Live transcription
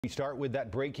We start with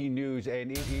that breaking news, and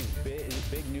it is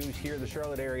big news here in the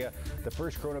Charlotte area. The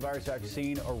first coronavirus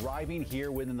vaccine arriving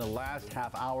here within the last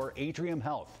half hour. Atrium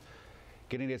Health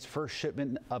getting its first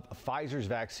shipment of Pfizer's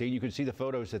vaccine. You can see the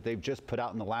photos that they've just put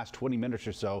out in the last 20 minutes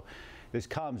or so. This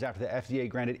comes after the FDA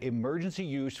granted emergency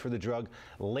use for the drug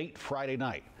late Friday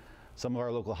night. Some of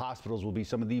our local hospitals will be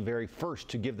some of the very first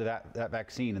to give that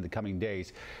vaccine in the coming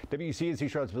days. WCNC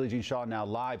Charlotte's Billie Jean Shaw now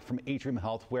live from Atrium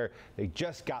Health, where they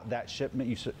just got that shipment.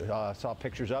 You saw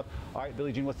pictures up. All right,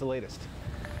 Billie Jean, what's the latest?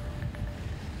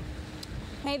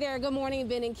 Hey there, good morning,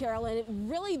 Ben and Carolyn.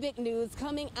 Really big news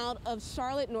coming out of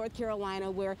Charlotte, North Carolina,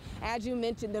 where, as you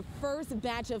mentioned, the first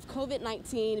batch of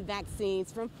COVID-19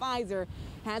 vaccines from Pfizer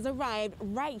has arrived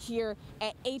right here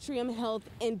at Atrium Health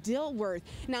in Dilworth.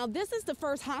 Now, this is the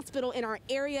first hospital in our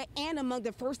area and among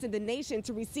the first in the nation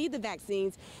to receive the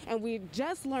vaccines. And we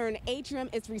just learned Atrium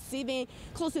is receiving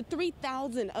close to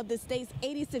 3,000 of the state's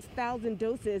 86,000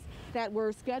 doses that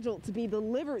were scheduled to be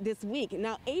delivered this week.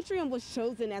 Now, Atrium was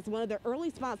chosen as one of the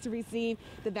early spots to receive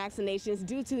the vaccinations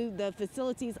due to the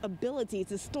facility's ability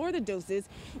to store the doses,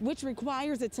 which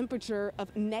requires a temperature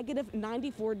of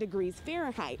 -94 degrees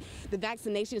Fahrenheit. The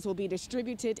vaccinations will be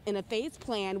distributed in a phased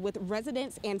plan with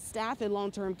residents and staff in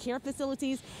long-term care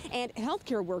facilities and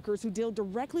healthcare workers who deal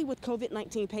directly with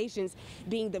COVID-19 patients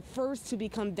being the first to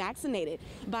become vaccinated.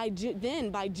 By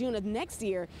June of next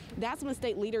year, that's when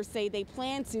state leaders say they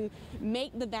plan to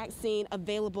make the vaccine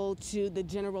available to the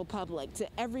general public, to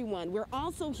everyone. We're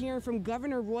also hearing from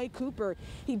Governor Roy Cooper.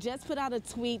 He just put out a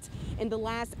tweet in the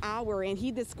last hour, and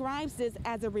he describes this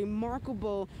as a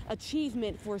remarkable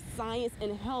achievement for science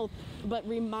and health, but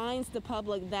reminds the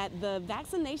public that the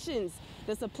vaccinations,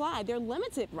 the supply, they're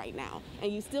limited right now,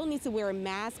 and you still need to wear a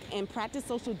mask and practice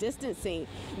social distancing.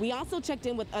 We also checked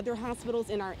in with other hospitals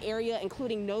in our area,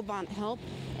 including Novant Health,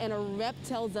 and a rep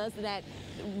tells us that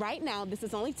right now, this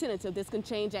is only tentative. This can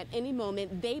change at any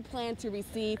moment. They plan to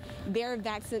receive their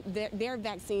vaccine,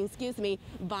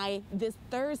 by this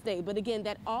Thursday. But again,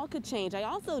 that all could change. I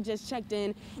also just checked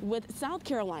in with South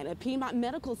Carolina, Piedmont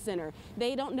Medical Center.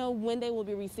 They don't know when they will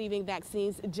be receiving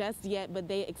vaccines just yet, but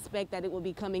they expect that it will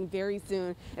be coming very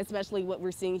soon, especially what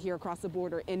we're seeing here across the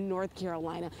border in North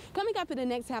Carolina. Coming up in the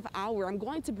next half hour, I'm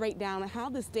going to break down how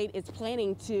the state is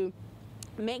planning to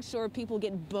make sure people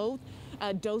get both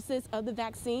doses of the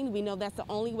vaccine. We know that's the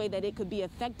only way that it could be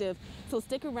effective. So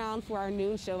stick around for our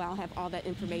noon show. I'll have all that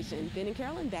information. Ben and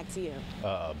Carolyn, back to you.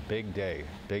 Big day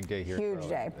here. Huge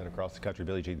day. And across the country.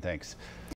 Billie Jean, thanks.